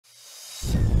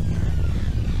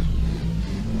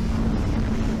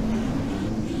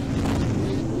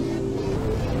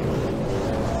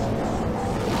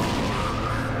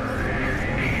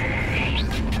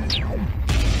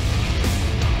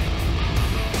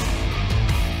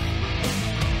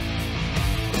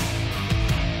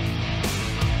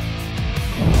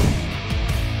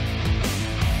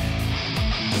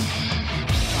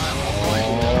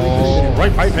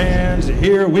fight fans,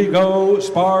 here we go.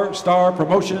 SparStar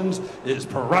Promotions is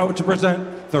proud to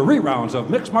present 3 rounds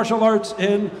of mixed martial arts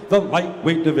in the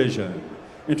lightweight division.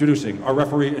 Introducing our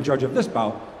referee in charge of this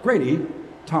bout, Grady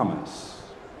Thomas.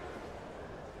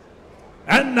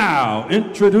 And now,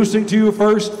 introducing to you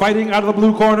first, fighting out of the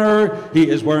blue corner, he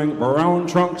is wearing brown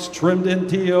trunks trimmed in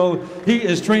teal. He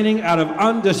is training out of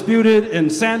Undisputed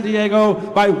in San Diego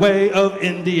by way of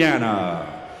Indiana.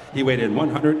 He weighed in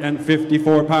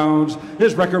 154 pounds.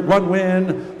 His record, 1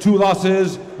 win, 2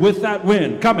 losses. With that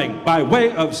win coming by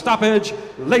way of stoppage,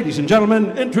 ladies and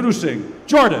gentlemen, introducing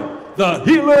Jordan, the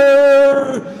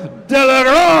Healer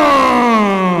Delagrange.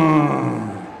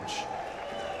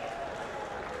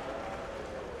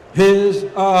 His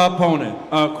opponent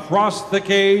across the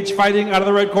cage, fighting out of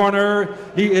the red corner.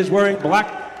 He is wearing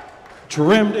black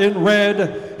trimmed in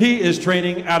red. He is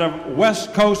training out of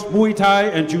West Coast Muay Thai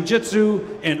and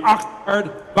Jiu-Jitsu in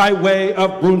Oxford by way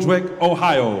of Brunswick,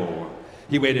 Ohio.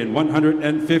 He weighed in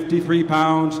 153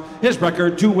 pounds. His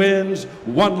record, 2 wins,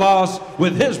 1 loss,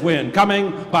 with his win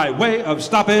coming by way of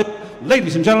stoppage.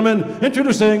 Ladies and gentlemen,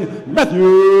 introducing Matthew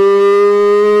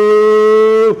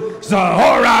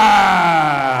Zahorai.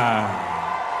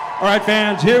 All right,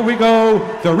 fans, here we go.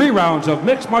 3 rounds of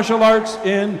mixed martial arts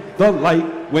in the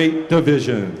lightweight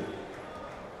division.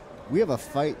 We have a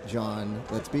fight, John,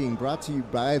 that's being brought to you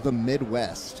by the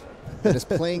Midwest that is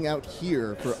playing out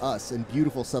here for us in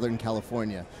beautiful Southern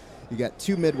California. You got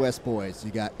 2 Midwest boys. You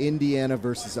got Indiana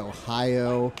versus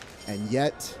Ohio, and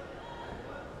yet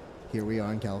here we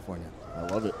are in California. I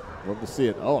love it. Love to see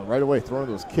it. Oh, and right away throwing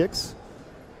those kicks.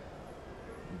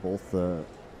 Both little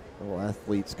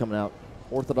athletes coming out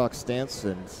orthodox stance,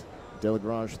 and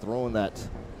Delagrange throwing that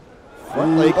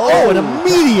front leg. Oh, an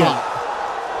immediate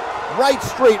right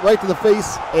straight right to the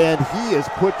face, and he is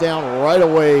put down right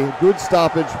away. Good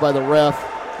stoppage by the ref.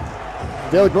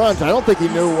 Delagrange, I don't think he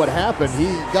knew what happened. He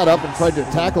got up and tried to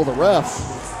tackle the ref,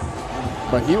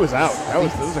 but he was out.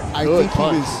 This was a good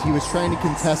punch. He was trying to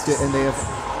contest it, and they have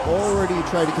already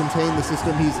tried to contain the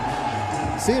system. He's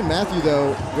seeing Matthew,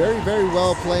 though, very, very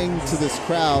well playing to this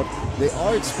crowd. They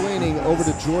are explaining over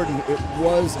to Jordan it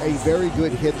was a very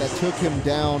good hit that took him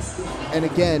down. And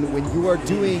again, when you are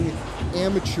doing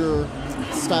amateur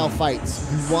style fights,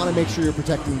 you want to make sure you're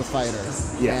protecting the fighter.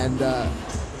 Yeah. And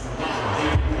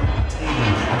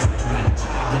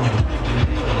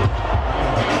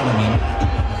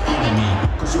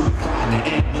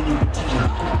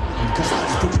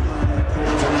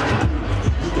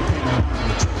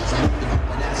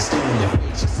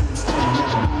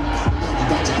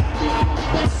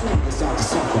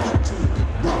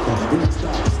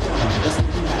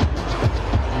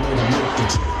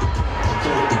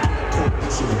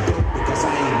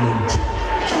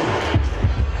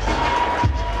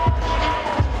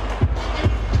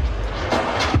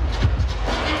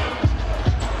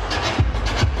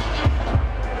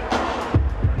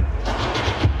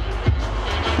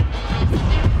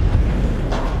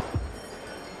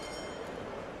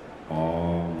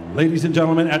Ladies and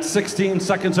gentlemen, at 16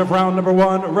 seconds of round number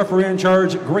 1, referee in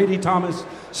charge, Grady Thomas,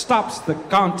 stops the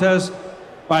contest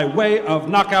by way of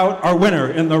knockout. Our winner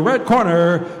in the red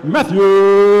corner, Matthew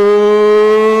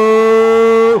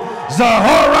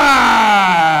Zahorai.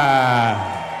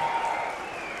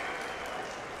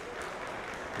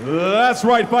 That's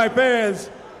right, fight fans.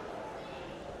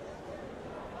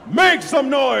 Make some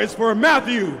noise for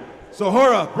Matthew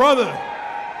Zahorai, brother.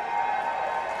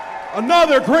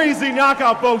 Another crazy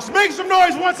knockout, folks. Make some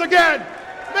noise once again.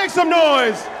 Make some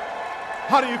noise.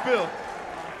 How do you feel? I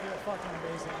feel fucking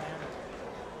amazing, man.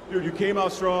 Dude, you came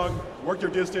out strong, worked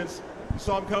your distance. You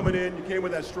saw him coming in, you came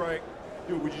with that strike.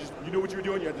 Dude, you knew what you were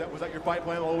doing? Was that your fight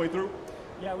plan all the way through?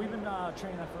 Yeah, we've been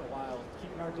training that for a while,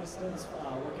 keeping our distance,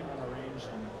 working on our range,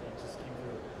 and it just came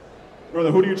through.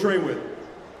 Brother, who do you train with?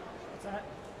 What's that?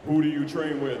 Who do you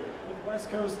train with? With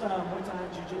West Coast Muay Thai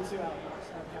and Jiu-Jitsu out in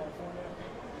Oxnard, California.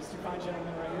 These 2 fine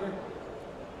gentlemen right here.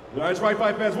 That's right,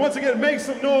 fight fans. Once again, make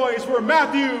some noise for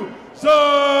Matthew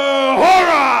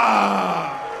Zahorai!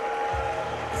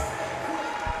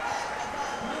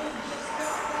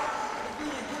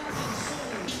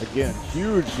 Again,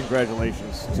 huge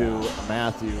congratulations to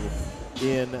Matthew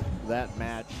in that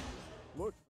match.